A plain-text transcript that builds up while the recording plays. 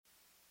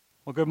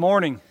Well, good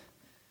morning.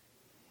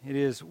 It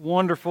is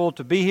wonderful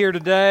to be here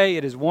today.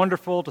 It is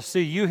wonderful to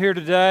see you here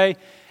today.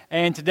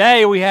 And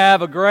today we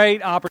have a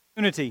great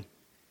opportunity.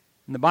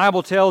 And the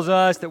Bible tells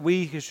us that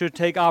we should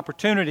take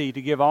opportunity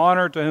to give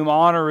honor to whom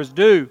honor is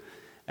due.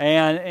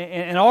 And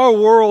in our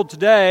world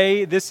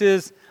today, this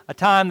is a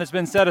time that's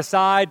been set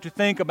aside to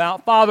think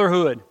about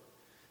fatherhood.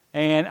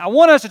 And I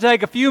want us to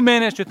take a few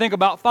minutes to think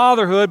about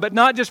fatherhood, but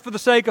not just for the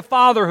sake of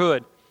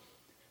fatherhood.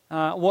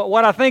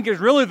 What I think is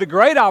really the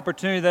great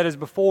opportunity that is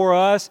before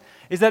us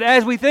is that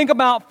as we think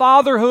about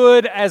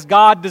fatherhood as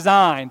God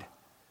designed,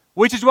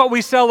 which is what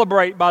we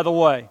celebrate, by the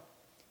way.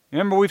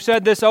 Remember, we've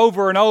said this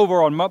over and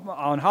over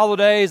on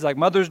holidays like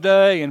Mother's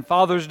Day and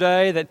Father's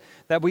Day,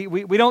 that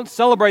we don't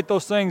celebrate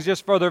those things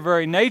just for their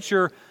very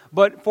nature,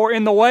 but for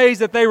in the ways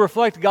that they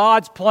reflect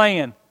God's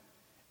plan,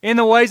 in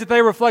the ways that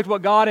they reflect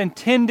what God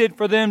intended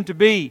for them to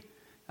be.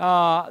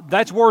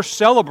 That's worth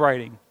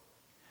celebrating.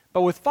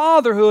 But with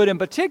fatherhood in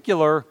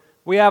particular,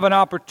 we have an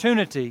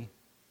opportunity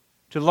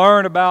to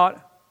learn about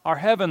our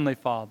Heavenly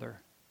Father.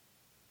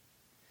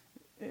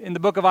 In the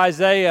book of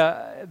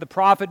Isaiah, the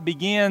prophet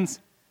begins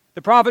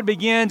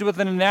with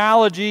an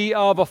analogy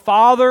of a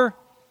father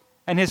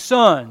and his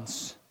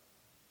sons.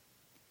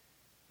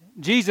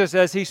 Jesus,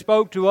 as he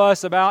spoke to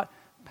us about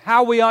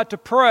how we ought to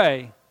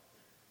pray,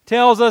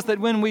 tells us that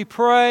when we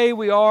pray,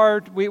 we are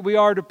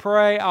to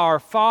pray, "Our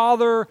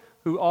Father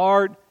who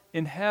art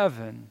in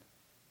heaven."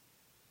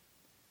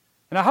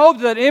 And I hope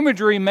that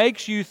imagery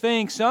makes you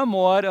think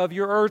somewhat of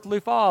your earthly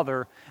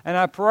father. And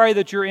I pray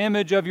that your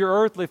image of your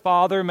earthly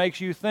father makes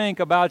you think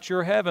about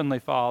your heavenly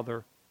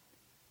Father.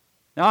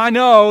 Now, I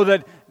know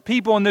that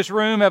people in this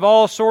room have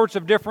all sorts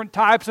of different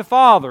types of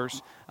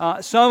fathers.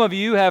 Some of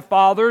you have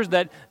fathers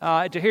that,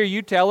 to hear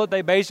you tell it,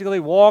 they basically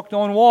walked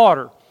on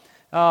water.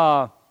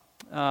 Some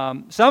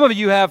of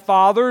you have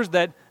fathers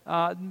that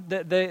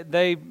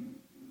they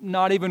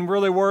not even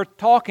really worth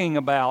talking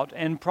about,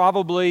 and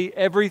probably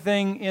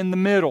everything in the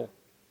middle.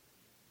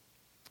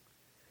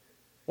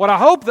 What I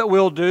hope that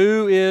we'll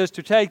do is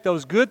to take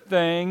those good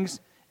things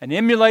and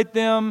emulate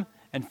them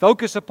and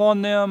focus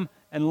upon them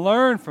and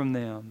learn from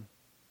them.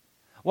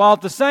 While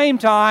at the same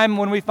time,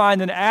 when we find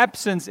an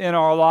absence in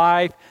our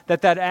life,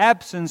 that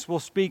absence will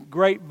speak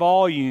great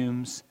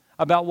volumes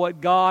about what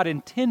God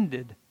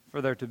intended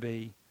for there to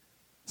be.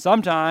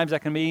 Sometimes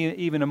that can be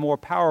even a more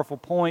powerful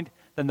point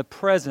than the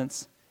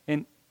presence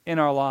in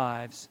our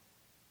lives.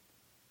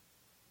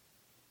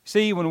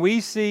 See, when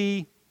we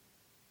see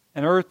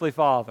an earthly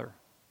father,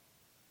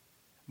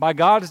 by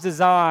God's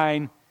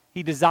design,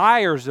 He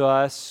desires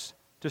us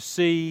to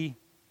see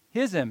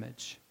His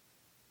image,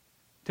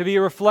 to be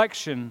a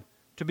reflection,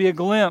 to be a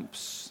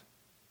glimpse.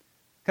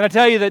 Can I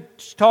tell you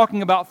that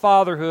talking about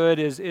fatherhood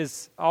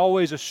is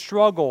always a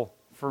struggle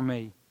for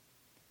me?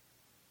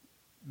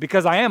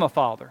 Because I am a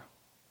father.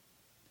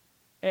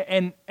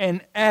 And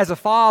as a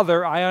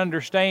father, I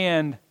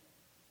understand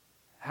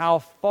how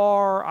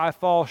far I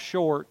fall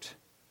short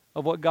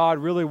of what God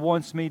really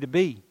wants me to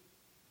be.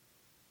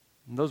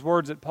 And those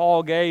words that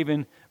Paul gave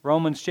in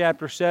Romans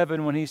chapter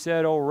 7 when he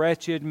said, "O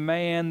wretched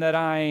man that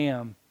I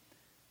am."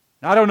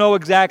 I don't know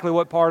exactly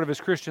what part of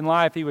his Christian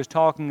life he was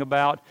talking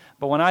about,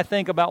 but when I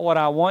think about what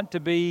I want to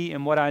be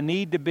and what I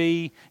need to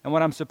be and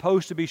what I'm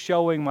supposed to be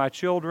showing my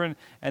children,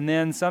 and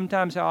then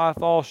sometimes how I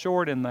fall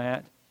short in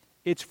that,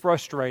 it's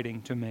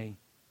frustrating to me.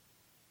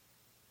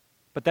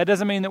 But that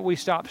doesn't mean that we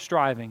stop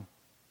striving.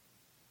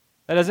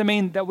 That doesn't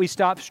mean that we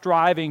stop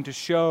striving to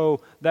show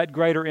that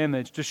greater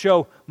image, to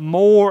show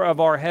more of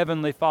our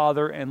Heavenly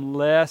Father and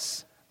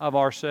less of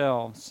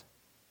ourselves.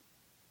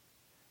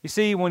 You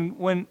see,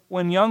 when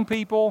young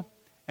people,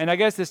 and I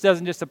guess this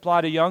doesn't just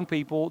apply to young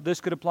people,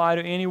 this could apply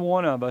to any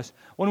one of us.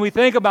 When we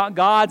think about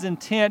God's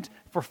intent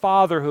for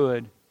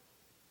fatherhood,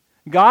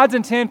 God's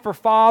intent for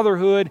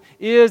fatherhood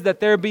is that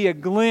there be a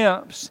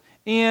glimpse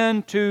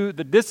into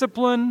the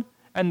discipline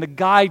and the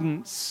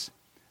guidance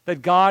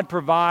that God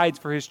provides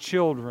for His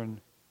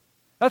children.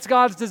 That's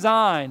God's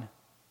design.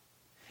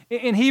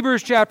 In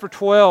Hebrews chapter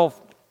 12,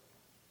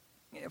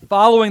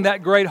 following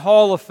that great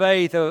hall of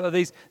faith of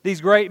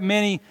these great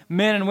many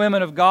men and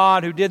women of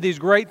God who did these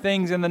great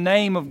things in the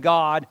name of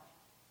God,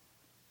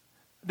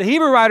 the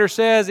Hebrew writer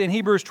says in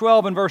Hebrews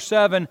 12 and verse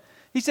 7,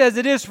 he says,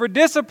 "It is for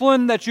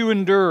discipline that you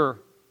endure,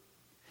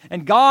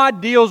 and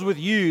God deals with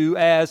you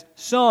as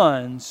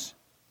sons.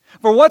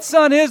 For what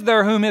son is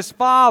there whom his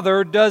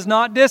father does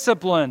not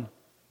discipline?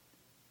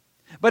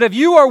 But if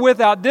you are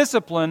without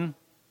discipline,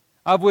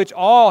 of which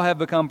all have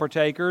become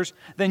partakers,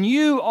 then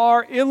you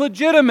are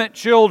illegitimate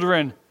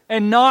children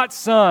and not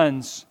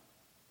sons.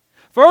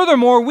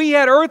 Furthermore, we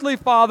had earthly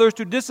fathers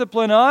to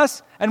discipline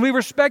us, and we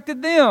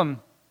respected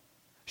them.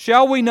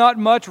 Shall we not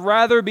much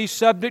rather be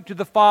subject to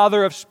the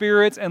Father of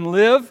spirits and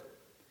live?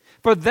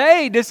 For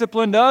they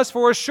disciplined us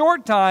for a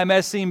short time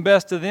as seemed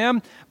best to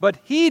them, but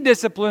He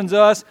disciplines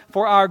us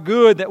for our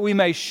good, that we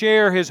may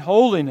share His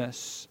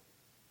holiness.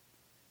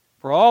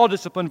 For all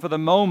discipline for the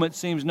moment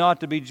seems not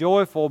to be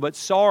joyful, but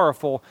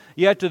sorrowful.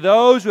 Yet to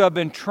those who have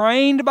been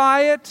trained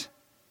by it,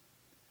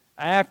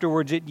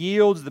 afterwards it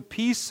yields the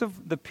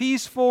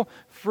peaceful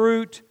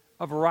fruit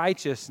of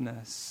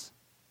righteousness.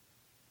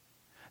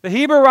 The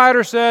Hebrew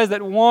writer says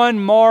that one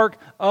mark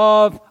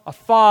of a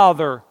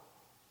father,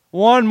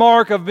 one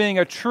mark of being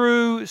a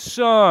true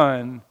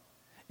son,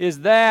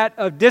 is that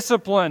of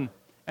discipline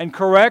and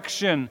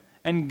correction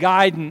and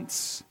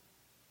guidance.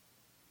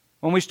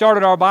 When we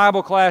started our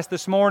Bible class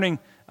this morning,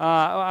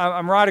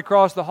 I'm right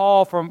across the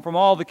hall from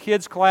all the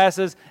kids'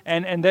 classes,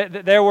 and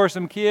there were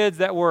some kids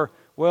that were,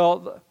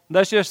 well,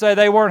 let's just say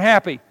they weren't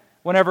happy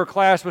whenever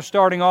class was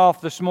starting off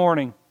this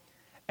morning.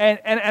 And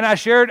I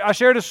shared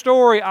a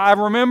story. I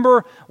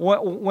remember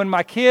when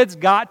my kids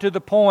got to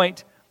the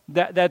point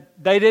that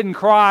they didn't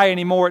cry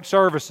anymore at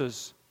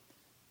services.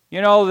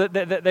 You know,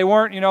 that they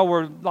weren't,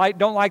 were like,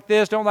 don't like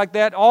this, don't like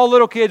that. All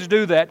little kids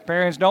do that.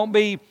 Parents, don't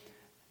be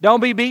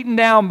beaten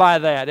down by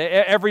that.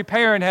 Every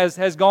parent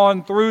has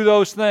gone through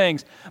those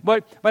things.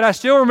 But I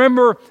still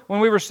remember when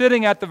we were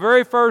sitting at the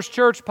very first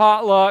church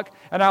potluck,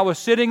 and I was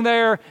sitting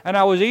there, and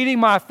I was eating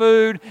my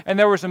food, and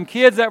there were some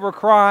kids that were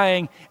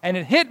crying, and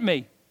it hit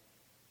me.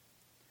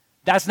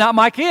 That's not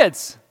my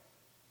kids.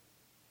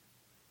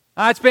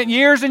 I'd spent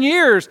years and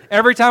years,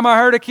 every time I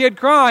heard a kid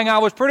crying, I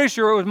was pretty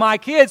sure it was my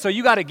kid, so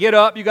you got to get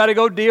up, you got to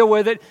go deal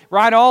with it,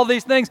 right, all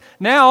these things.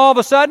 Now, all of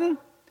a sudden,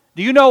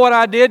 do you know what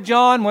I did,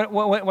 John,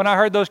 when I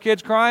heard those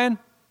kids crying?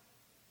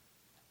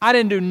 I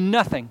didn't do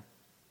nothing.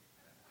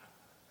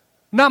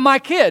 Not my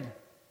kid,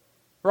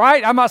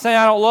 right? I'm not saying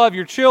I don't love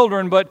your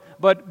children, but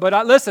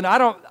listen,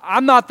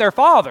 I'm not their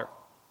father.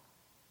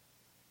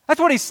 That's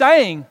what he's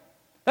saying.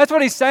 That's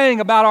what he's saying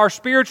about our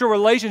spiritual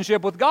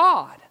relationship with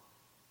God.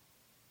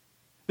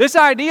 This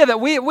idea that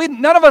we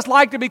none of us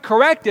like to be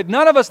corrected,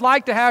 none of us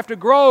like to have to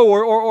grow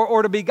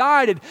or to be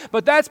guided,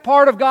 but that's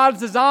part of God's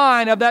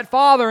design of that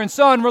father and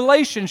son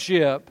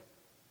relationship.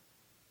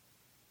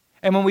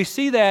 And when we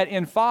see that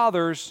in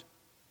fathers,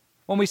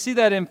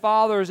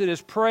 it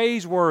is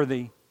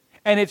praiseworthy,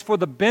 and it's for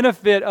the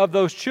benefit of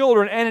those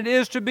children, and it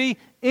is to be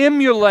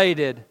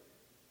emulated.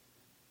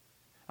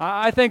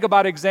 I think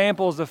about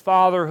examples of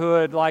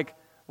fatherhood like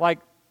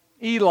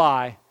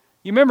Eli.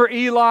 You remember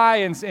Eli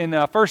in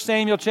 1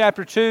 Samuel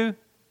chapter 2?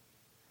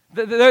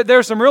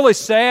 There's some really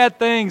sad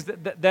things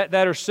that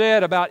are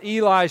said about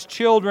Eli's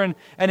children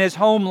and his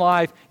home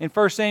life in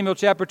 1 Samuel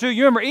chapter 2.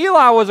 You remember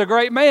Eli was a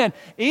great man.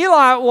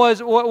 Eli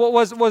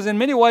was in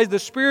many ways the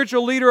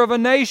spiritual leader of a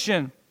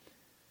nation.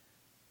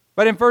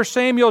 But in 1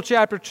 Samuel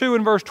chapter 2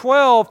 and verse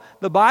 12,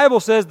 the Bible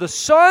says the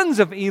sons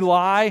of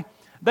Eli,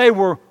 they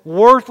were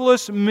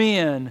worthless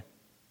men.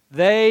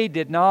 They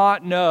did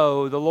not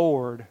know the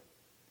Lord.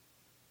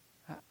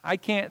 I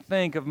can't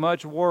think of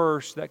much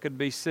worse that could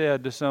be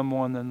said to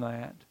someone than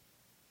that.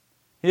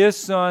 His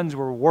sons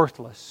were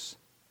worthless.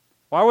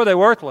 Why were they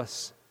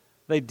worthless?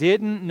 They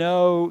didn't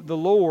know the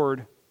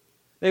Lord.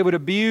 They would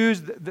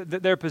abuse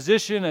their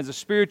position as a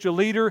spiritual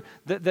leader.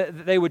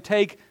 They would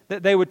take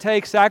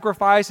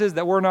sacrifices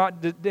that were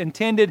not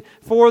intended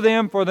for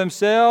them, for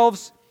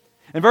themselves.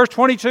 In verse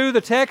 22,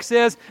 the text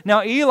says,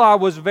 "Now Eli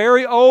was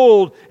very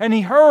old, and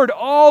he heard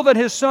all that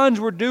his sons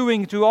were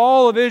doing to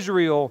all of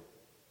Israel,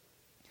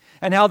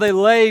 and how they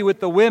lay with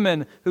the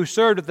women who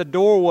served at the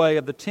doorway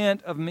of the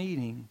tent of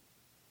meeting."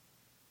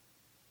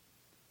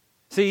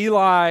 See,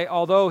 Eli,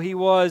 although he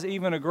was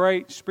even a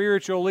great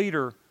spiritual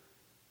leader,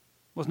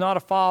 was not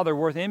a father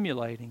worth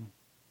emulating.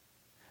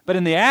 But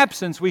in the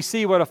absence, we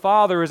see what a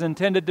father is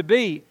intended to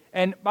be.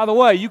 And by the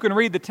way, you can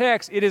read the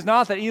text. It is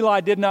not that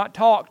Eli did not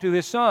talk to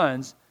his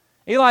sons.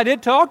 Eli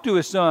did talk to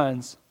his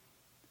sons,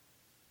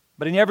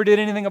 but he never did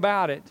anything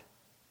about it.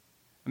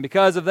 And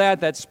because of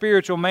that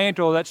spiritual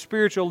mantle, that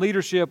spiritual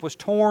leadership was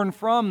torn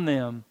from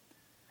them.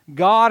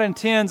 God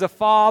intends a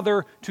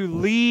father to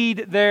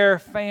lead their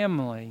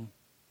family,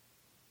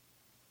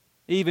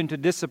 even to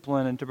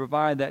discipline and to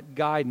provide that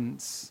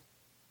guidance.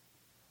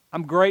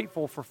 I'm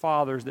grateful for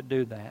fathers that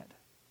do that.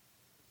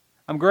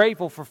 I'm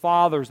grateful for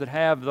fathers that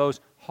have those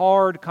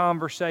hard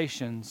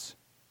conversations.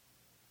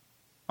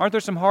 Aren't there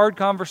some hard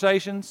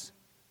conversations?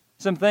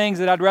 Some things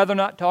that I'd rather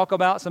not talk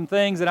about, some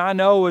things that I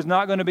know is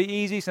not going to be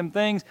easy, some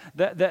things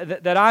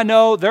that I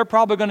know they're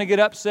probably going to get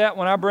upset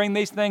when I bring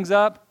these things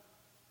up.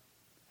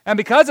 And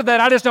because of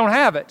that, I just don't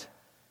have it.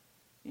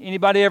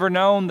 Anybody ever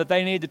known that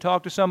they need to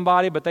talk to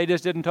somebody, but they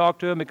just didn't talk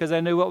to them because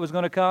they knew what was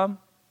going to come?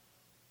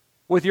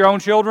 With your own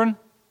children?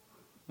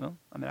 Well,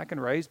 I can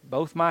raise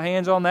both my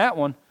hands on that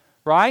one,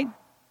 right?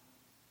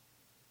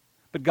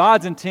 But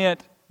God's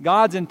intent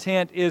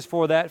is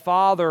for that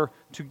father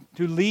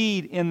to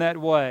lead in that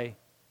way.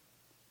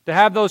 To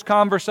have those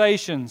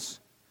conversations,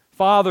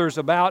 fathers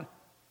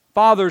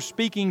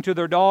speaking to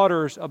their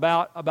daughters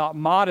about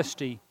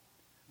modesty,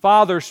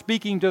 fathers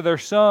speaking to their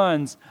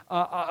sons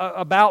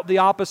about the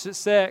opposite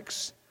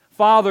sex,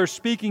 fathers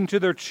speaking to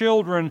their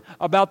children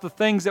about the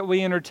things that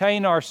we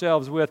entertain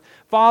ourselves with,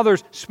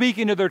 fathers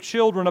speaking to their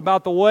children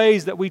about the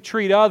ways that we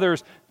treat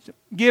others,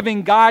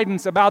 giving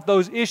guidance about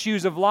those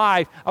issues of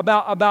life,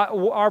 about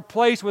our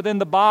place within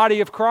the body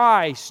of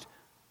Christ,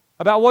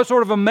 about what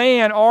sort of a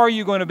man are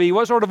you going to be,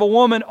 what sort of a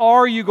woman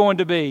are you going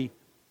to be.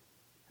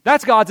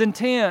 That's God's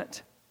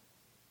intent.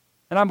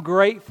 And I'm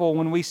grateful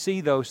when we see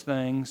those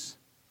things.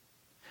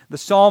 The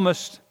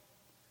psalmist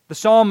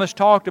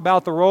talked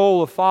about the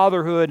role of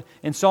fatherhood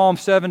in Psalm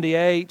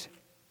 78.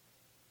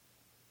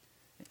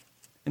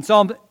 In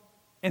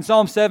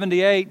Psalm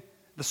 78,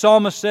 the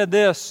psalmist said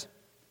this,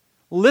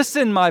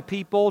 "Listen, my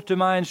people, to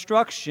my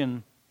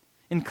instruction.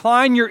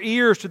 Incline your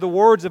ears to the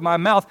words of my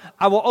mouth.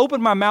 I will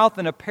open my mouth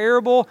in a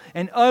parable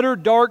and utter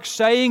dark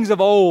sayings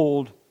of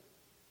old,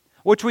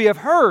 which we have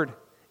heard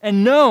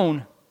and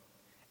known,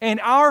 and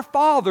our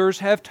fathers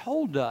have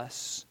told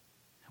us.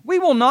 We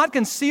will not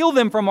conceal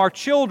them from our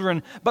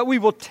children, but we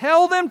will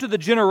tell them to the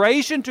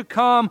generation to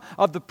come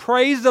of the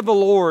praise of the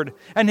Lord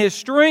and His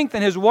strength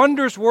and His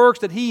wondrous works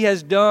that He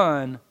has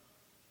done."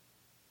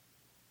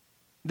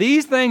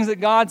 These things that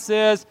God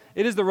says,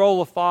 it is the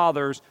role of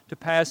fathers to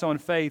pass on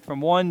faith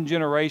from one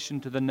generation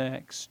to the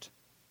next.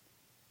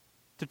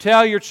 To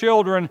tell your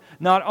children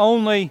not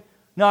only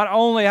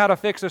how to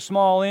fix a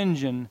small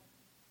engine,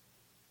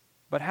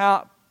 but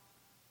how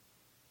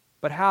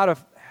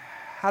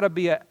to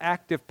be an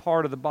active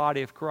part of the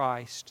body of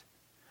Christ.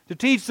 To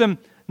teach them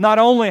not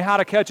only how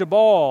to catch a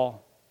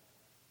ball,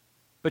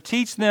 but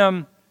teach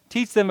them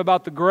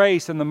about the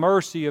grace and the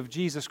mercy of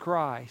Jesus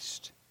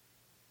Christ.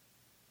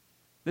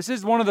 This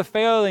is one of the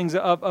failings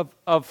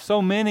of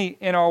so many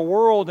in our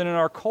world and in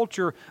our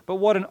culture, but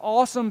what an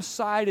awesome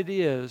sight it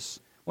is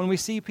when we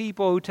see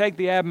people who take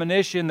the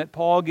admonition that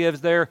Paul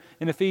gives there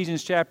in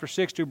Ephesians chapter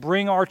 6 to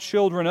bring our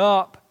children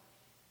up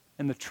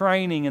in the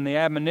training and the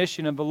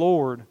admonition of the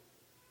Lord.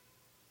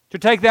 To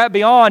take that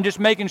beyond just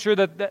making sure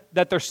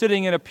that they're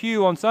sitting in a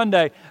pew on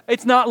Sunday.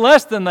 It's not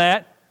less than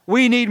that.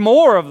 We need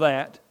more of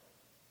that.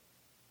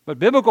 But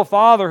biblical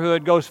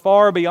fatherhood goes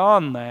far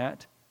beyond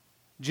that.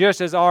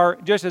 Just as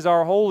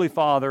our Holy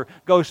Father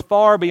goes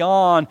far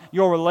beyond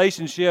your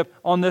relationship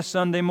on this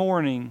Sunday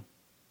morning.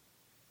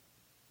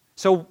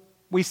 So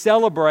we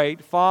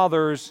celebrate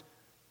fathers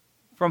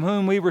from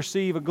whom we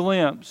receive a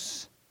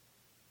glimpse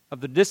of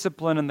the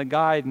discipline and the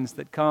guidance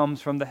that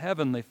comes from the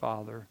Heavenly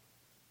Father.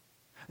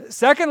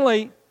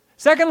 Secondly,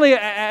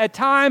 at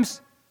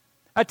times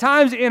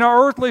in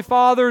our earthly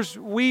fathers,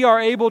 we are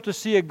able to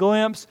see a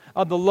glimpse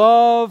of the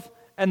love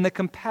and the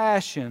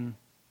compassion,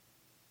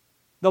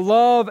 the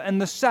love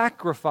and the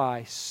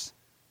sacrifice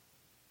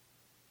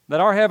that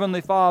our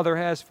Heavenly Father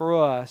has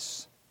for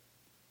us.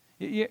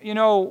 You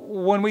know,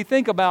 when we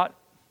think about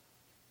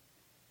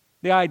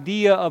the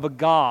idea of a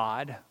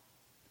God,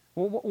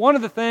 one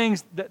of the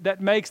things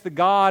that makes the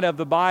God of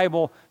the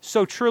Bible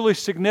so truly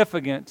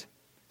significant,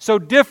 so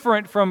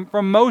different from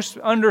most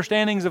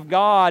understandings of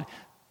God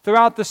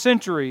throughout the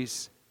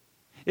centuries,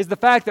 is the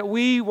fact that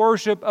we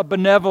worship a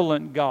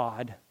benevolent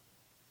God.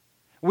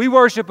 We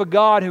worship a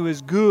God who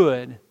is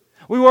good.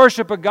 We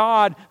worship a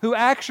God who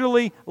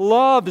actually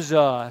loves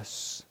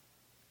us.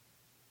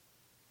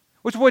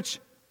 Which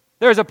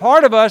there's a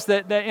part of us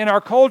that in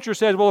our culture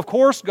says, well, of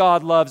course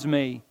God loves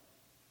me.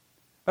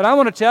 But I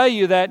want to tell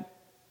you that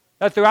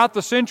throughout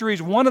the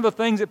centuries, one of the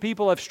things that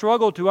people have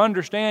struggled to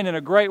understand in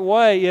a great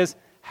way is,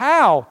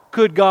 how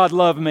could God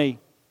love me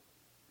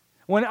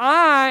when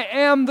I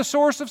am the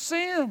source of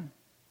sin?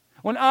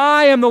 When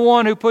I am the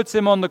one who puts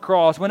Him on the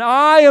cross, when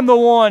I am the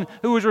one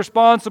who is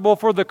responsible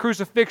for the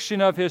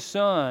crucifixion of His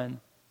Son.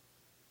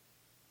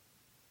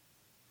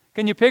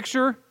 Can you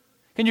picture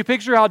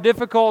how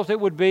difficult it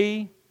would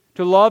be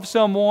to love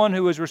someone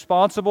who is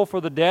responsible for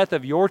the death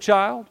of your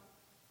child?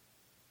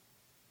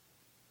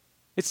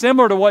 It's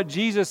similar to what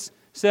Jesus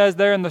says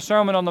there in the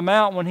Sermon on the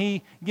Mount when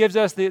He gives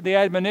us the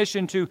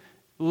admonition to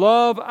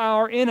love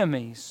our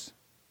enemies.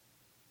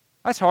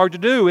 That's hard to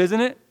do,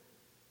 isn't it?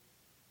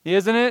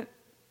 Isn't it?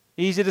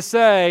 Easy to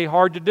say,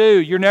 hard to do.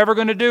 You're never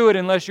going to do it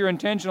unless you're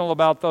intentional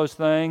about those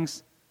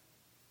things.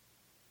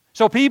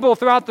 So people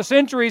throughout the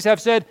centuries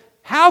have said,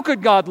 how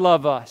could God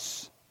love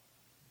us?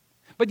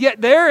 But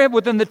yet there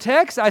within the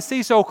text, I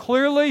see so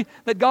clearly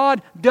that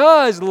God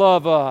does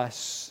love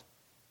us.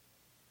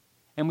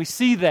 And we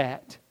see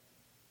that.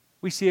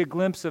 We see a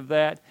glimpse of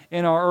that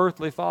in our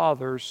earthly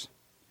fathers.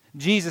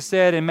 Jesus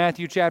said in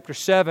Matthew chapter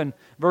 7,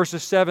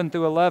 verses 7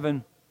 through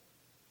 11,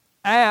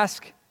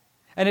 "Ask,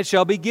 and it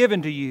shall be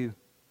given to you.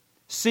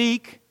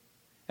 Seek,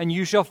 and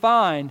you shall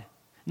find.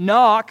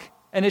 Knock,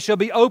 and it shall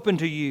be opened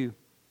to you.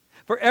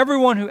 For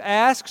everyone who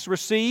asks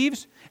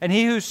receives, and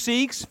he who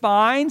seeks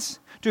finds.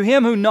 To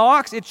him who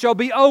knocks it shall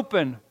be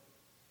open."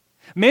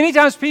 Many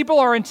times people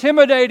are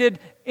intimidated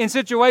in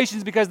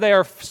situations because they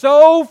are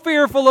so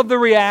fearful of the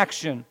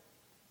reaction.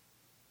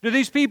 Do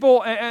these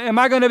people, am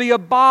I going to be a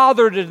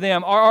bother to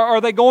them? Or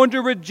are they going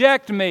to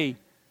reject me?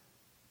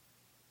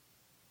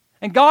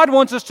 And God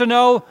wants us to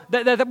know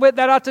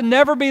that ought to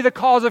never be the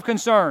cause of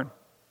concern.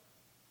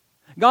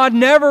 God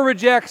never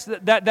rejects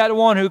that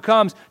one who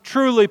comes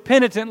truly,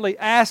 penitently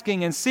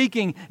asking and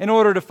seeking in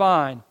order to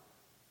find.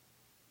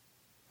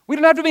 We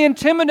don't have to be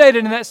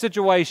intimidated in that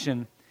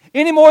situation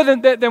any more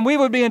than we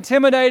would be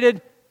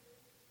intimidated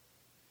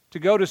to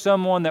go to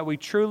someone that we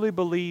truly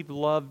believe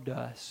loved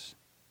us.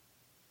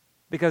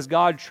 Because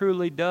God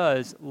truly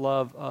does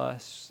love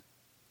us.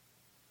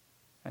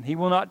 And He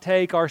will not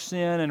take our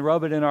sin and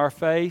rub it in our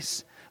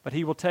face, but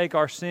He will take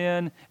our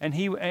sin and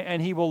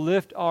He will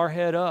lift our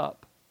head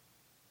up.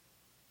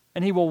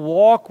 And He will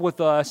walk with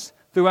us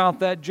throughout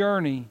that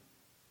journey.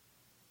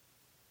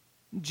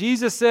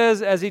 Jesus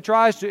says, as He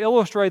tries to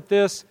illustrate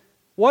this,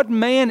 "What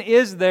man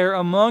is there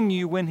among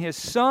you when his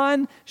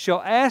son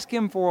shall ask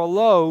him for a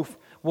loaf,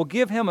 will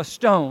give him a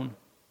stone?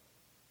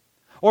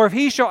 Or if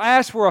he shall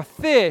ask for a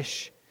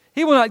fish,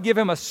 he will not give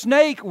him a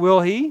snake,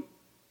 will he?"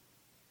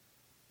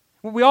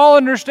 We all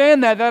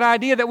understand that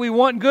idea that we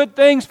want good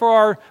things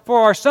for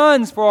our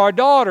sons, for our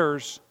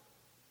daughters.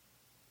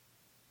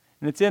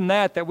 And it's in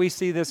that we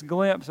see this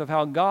glimpse of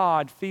how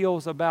God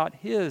feels about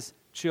His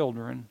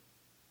children.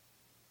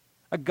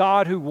 A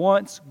God who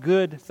wants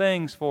good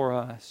things for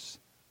us.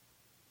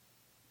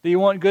 Do you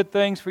want good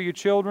things for your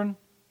children?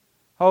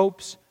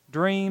 Hopes,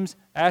 dreams,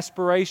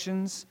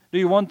 aspirations? Do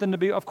you want them to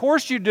be? Of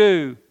course you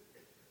do.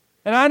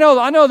 And I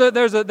know that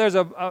there's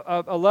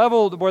a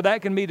level where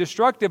that can be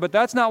destructive, but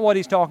that's not what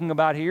He's talking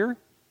about here.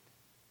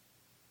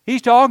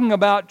 He's talking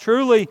about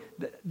truly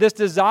this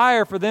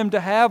desire for them to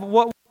have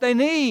what they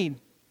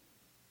need.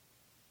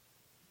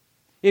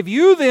 If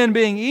you then,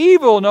 being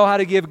evil, know how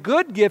to give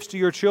good gifts to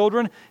your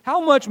children,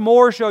 how much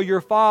more shall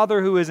your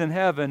Father who is in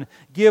heaven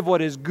give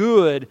what is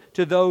good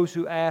to those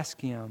who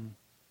ask Him?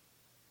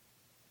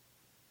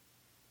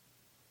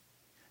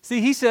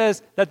 See, He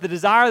says that the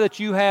desire that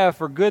you have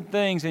for good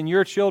things in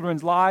your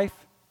children's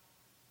life,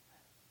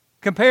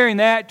 comparing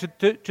that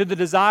to the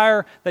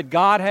desire that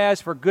God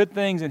has for good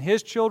things in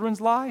His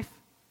children's life,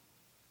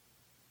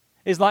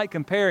 is like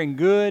comparing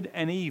good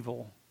and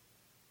evil.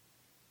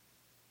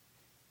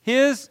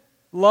 His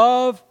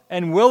love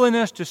and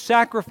willingness to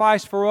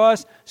sacrifice for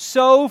us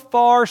so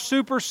far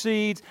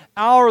supersedes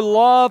our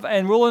love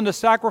and willingness to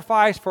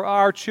sacrifice for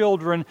our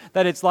children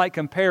that it's like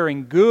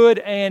comparing good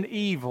and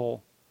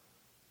evil.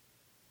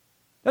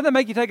 Doesn't that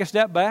make you take a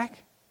step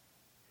back?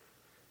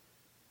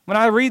 When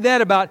I read that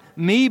about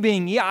me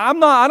being, I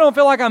don't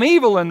feel like I'm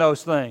evil in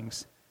those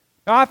things.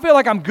 I feel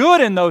like I'm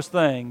good in those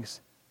things.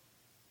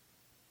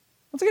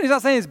 Once again, He's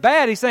not saying it's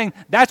bad. He's saying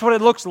that's what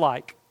it looks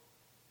like.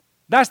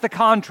 That's the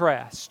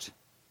contrast.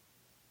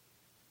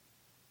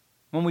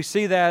 When we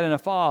see that in a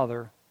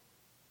Father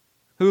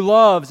who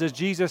loves, as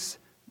Jesus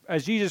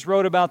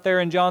wrote about there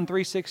in John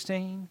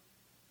 3:16,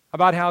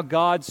 about how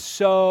God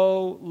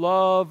so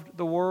loved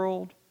the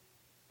world.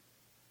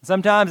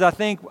 Sometimes I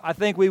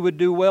think we would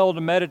do well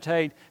to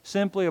meditate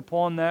simply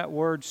upon that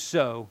word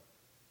 "so."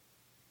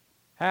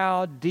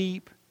 How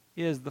deep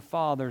is the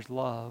Father's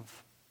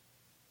love?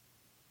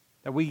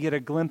 That we get a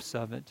glimpse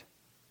of it.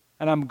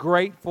 And I'm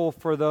grateful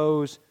for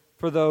those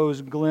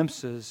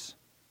glimpses.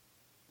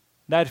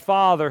 That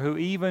Father who,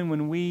 even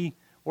when we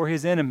were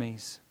His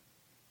enemies,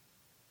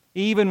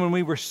 even when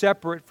we were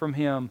separate from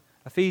Him,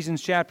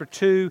 Ephesians chapter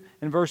 2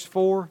 and verse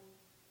 4,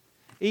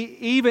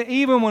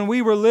 even when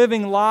we were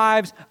living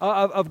lives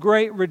of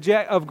great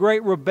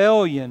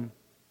rebellion,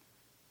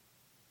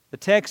 the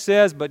text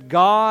says, "But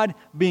God,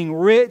 being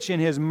rich in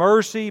His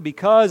mercy,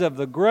 because of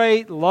the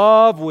great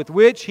love with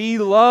which He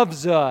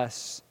loves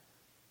us,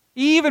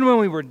 even when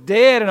we were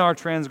dead in our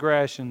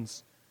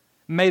transgressions,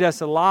 made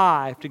us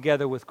alive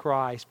together with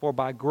Christ, for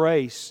by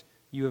grace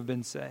you have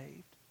been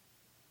saved."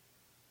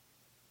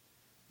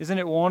 Isn't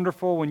it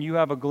wonderful when you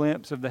have a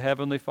glimpse of the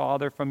Heavenly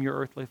Father from your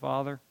earthly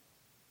father?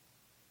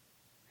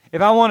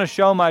 If I want to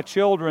show my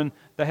children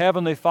the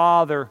Heavenly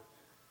Father,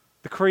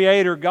 the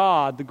Creator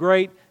God, the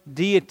great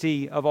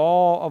deity of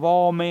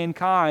all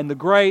mankind, the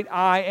great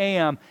I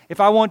Am, if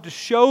I want to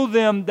show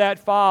them that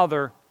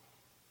Father,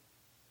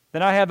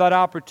 then I have that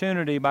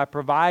opportunity by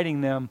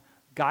providing them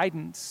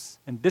guidance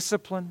and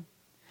discipline.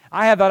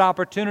 I have that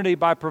opportunity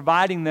by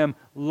providing them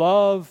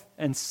love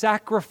and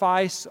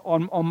sacrifice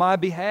on my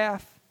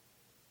behalf,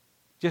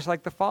 just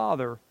like the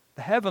Father,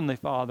 the Heavenly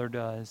Father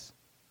does.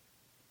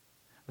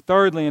 But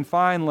thirdly and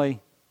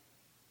finally,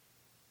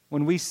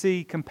 when we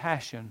see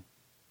compassion,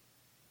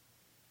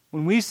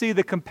 when we see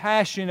the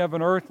compassion of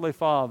an earthly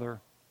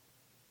Father,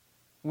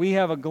 we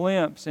have a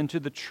glimpse into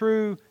the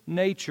true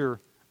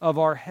nature of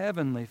our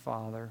Heavenly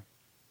Father.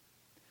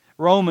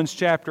 Romans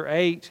chapter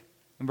 8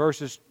 and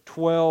verses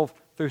 12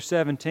 through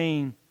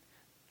 17.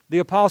 The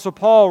Apostle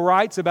Paul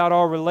writes about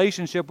our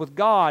relationship with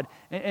God.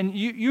 And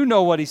you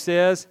know what he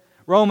says.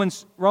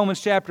 Romans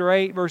chapter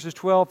 8, verses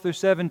 12 through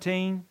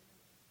 17.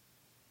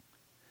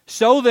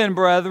 "So then,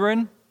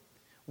 brethren,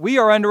 we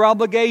are under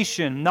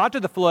obligation, not to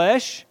the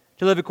flesh,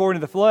 to live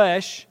according to the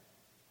flesh.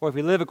 For if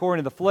we live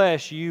according to the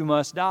flesh, you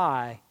must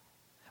die.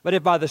 But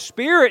if by the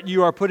Spirit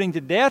you are putting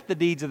to death the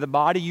deeds of the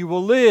body, you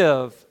will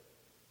live.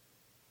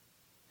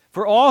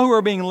 For all who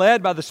are being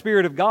led by the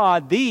Spirit of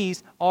God,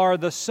 these are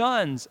the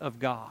sons of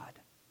God."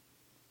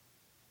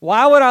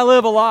 Why would I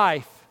live a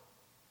life?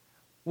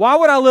 Why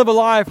would I live a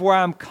life where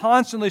I'm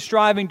constantly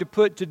striving to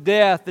put to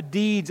death the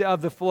deeds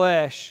of the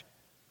flesh?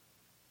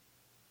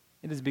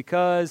 It is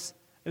because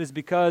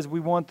we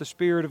want the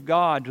Spirit of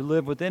God to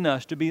live within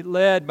us, to be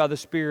led by the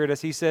Spirit,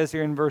 as he says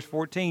here in verse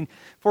 14.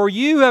 "For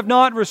you have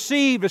not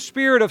received a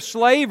spirit of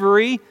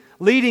slavery,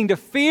 leading to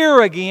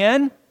fear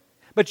again,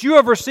 But you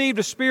have received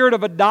a spirit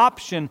of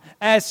adoption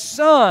as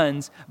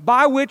sons,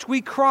 by which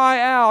we cry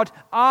out,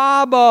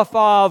 Abba,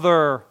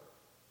 Father.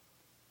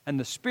 And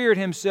the Spirit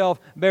Himself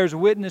bears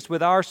witness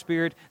with our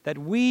spirit that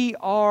we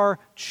are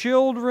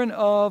children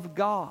of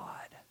God.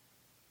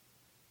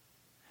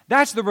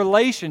 That's the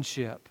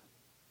relationship.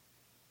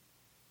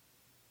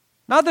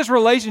 Not this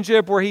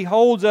relationship where He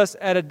holds us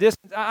at a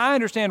distance. I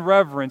understand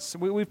reverence.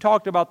 We've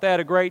talked about that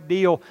a great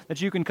deal,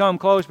 that you can come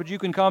close, but you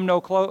can come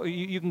no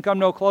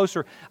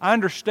closer. I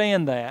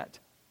understand that.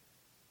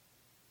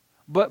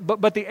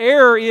 But the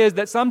error is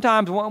that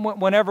sometimes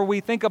whenever we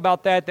think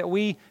about that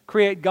we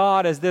create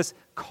God as this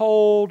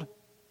cold,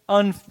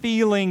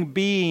 unfeeling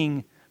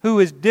being who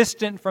is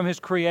distant from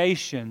His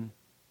creation.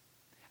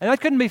 And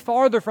that couldn't be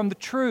farther from the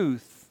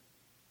truth.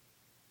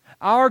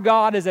 Our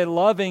God is a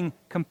loving,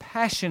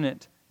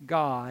 compassionate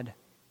God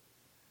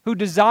who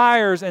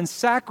desires and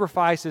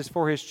sacrifices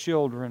for His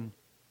children,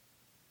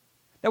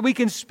 that we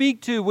can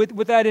speak to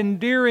with that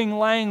endearing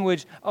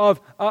language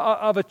of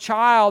a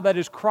child that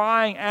is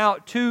crying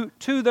out to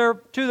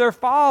their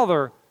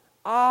father,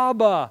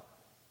 Abba.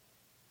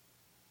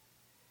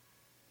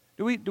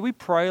 Do we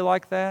pray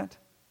like that?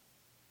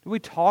 Do we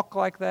talk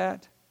like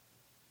that?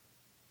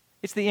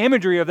 It's the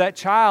imagery of that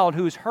child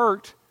who's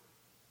hurt,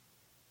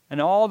 and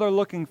all they're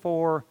looking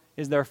for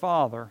is their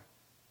father.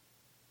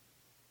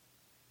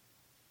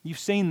 You've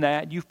seen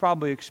that. You've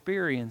probably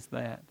experienced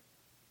that.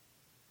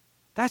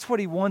 That's what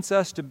He wants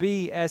us to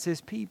be as His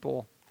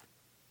people.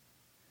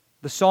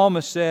 The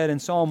psalmist said in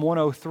Psalm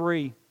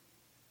 103,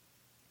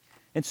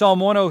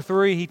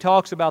 he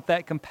talks about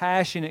that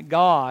compassionate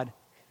God.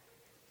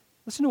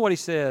 Listen to what he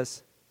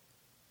says.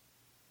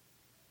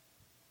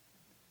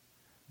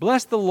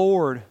 Bless the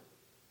Lord,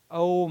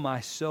 O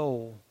my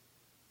soul,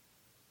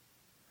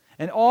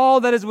 and all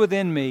that is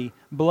within me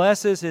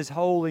blesses His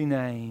holy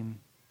name.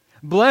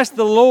 Bless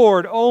the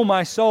Lord, O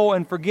my soul,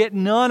 and forget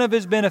none of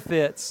His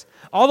benefits.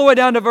 All the way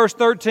down to verse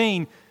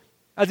 13,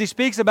 as he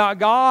speaks about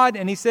God,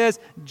 and he says,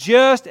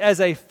 just as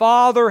a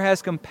father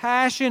has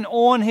compassion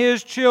on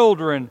his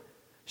children,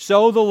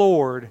 so the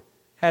Lord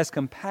has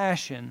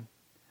compassion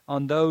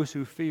on those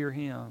who fear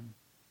Him.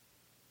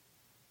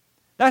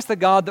 That's the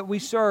God that we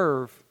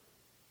serve.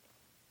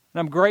 And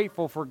I'm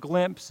grateful for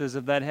glimpses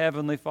of that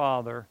Heavenly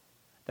Father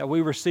that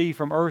we receive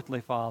from earthly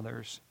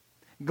fathers.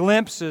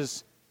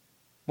 Glimpses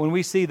when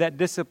we see that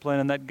discipline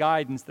and that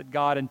guidance that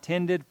God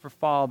intended for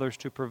fathers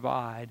to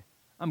provide.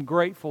 I'm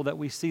grateful that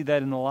we see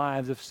that in the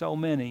lives of so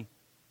many.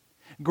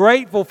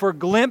 Grateful for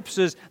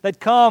glimpses that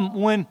come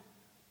when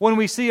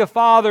we see a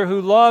father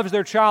who loves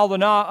their child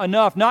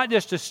enough, not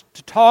just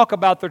to talk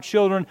about their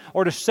children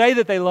or to say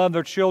that they love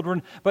their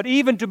children, but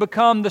even to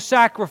become the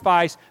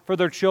sacrifice for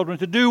their children,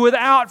 to do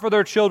without for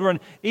their children,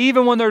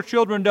 even when their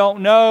children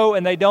don't know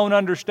and they don't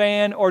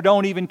understand or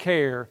don't even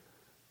care.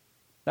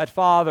 That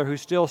Father who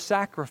still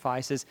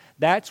sacrifices,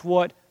 that's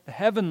what the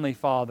Heavenly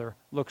Father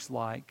looks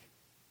like.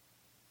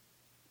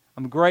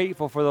 I'm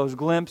grateful for those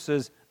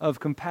glimpses of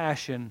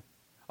compassion,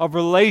 of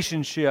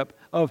relationship,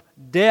 of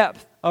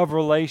depth of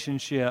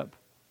relationship.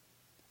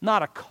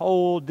 Not a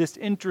cold,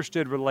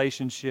 disinterested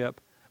relationship,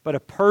 but a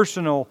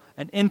personal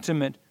and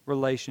intimate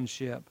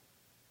relationship.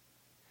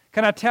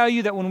 Can I tell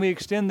you that when we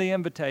extend the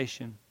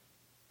invitation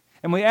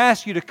and we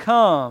ask you to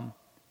come,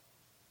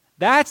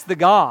 that's the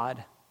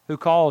God who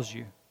calls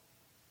you.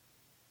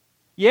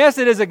 Yes,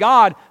 it is a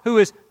God who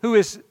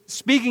is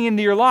speaking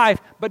into your life,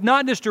 but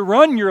not just to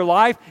run your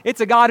life. It's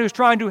a God who's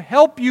trying to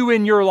help you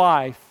in your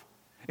life.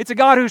 It's a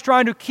God who's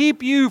trying to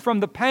keep you from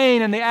the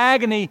pain and the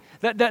agony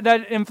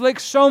that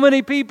inflicts so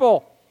many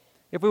people.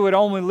 If we would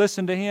only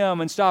listen to Him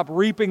and stop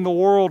reaping the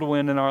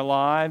whirlwind in our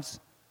lives.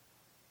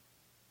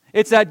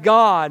 It's that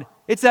God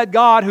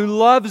who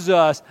loves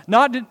us,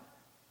 not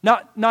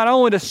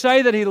only to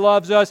say that He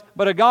loves us,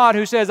 but a God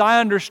who says,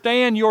 I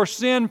understand your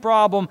sin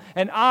problem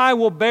and I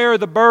will bear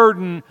the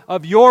burden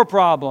of your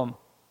problem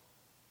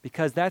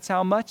because that's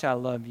how much I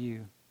love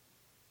you.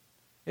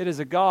 It is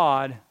a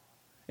God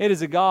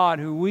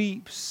who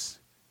weeps,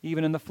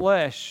 even in the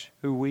flesh,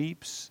 who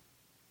weeps,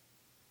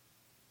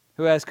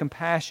 who has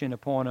compassion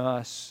upon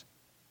us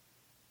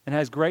and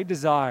has great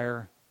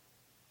desire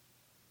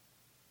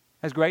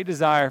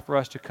for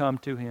us to come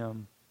to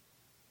Him.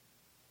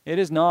 It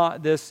is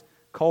not this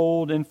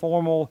cold,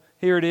 informal,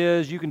 here it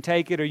is, you can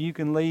take it or you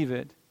can leave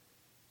it.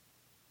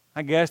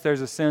 I guess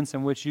there's a sense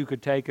in which you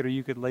could take it or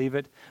you could leave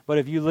it. But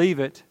if you leave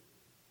it,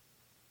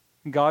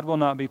 God will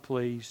not be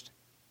pleased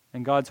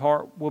and God's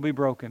heart will be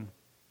broken.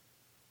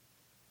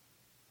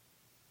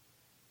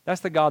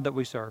 That's the God that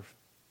we serve.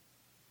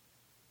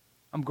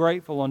 I'm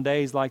grateful on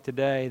days like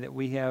today that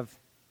we have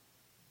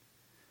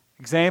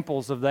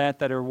examples of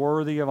that are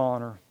worthy of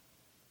honor.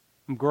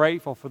 I'm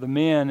grateful for the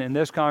men in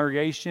this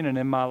congregation and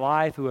in my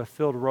life who have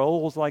filled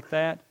roles like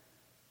that.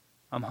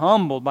 I'm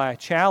humbled by a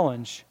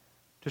challenge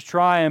to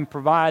try and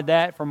provide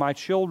that for my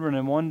children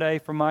and one day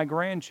for my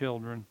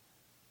grandchildren.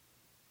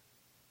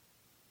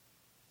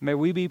 May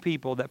we be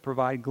people that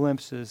provide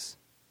glimpses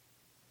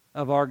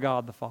of our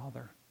God the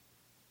Father.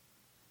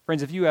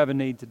 Friends, if you have a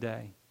need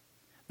today,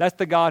 That's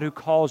the God who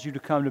calls you to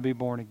come to be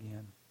born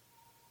again.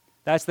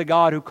 That's the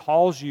God who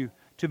calls you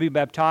to be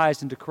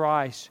baptized into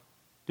Christ,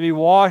 to be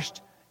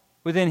washed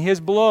within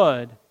His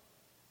blood.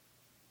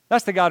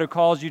 That's the God who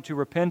calls you to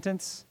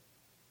repentance.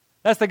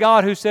 That's the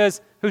God who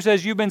says,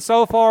 you've been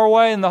so far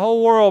away and the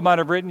whole world might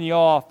have written you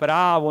off, but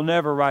I will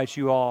never write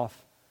you off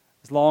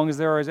as long as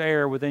there is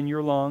air within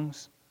your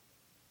lungs.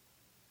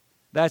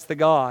 That's the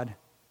God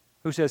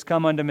who says,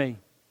 come unto me,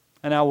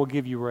 and I will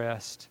give you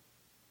rest.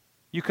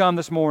 You come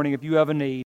this morning if you have a need.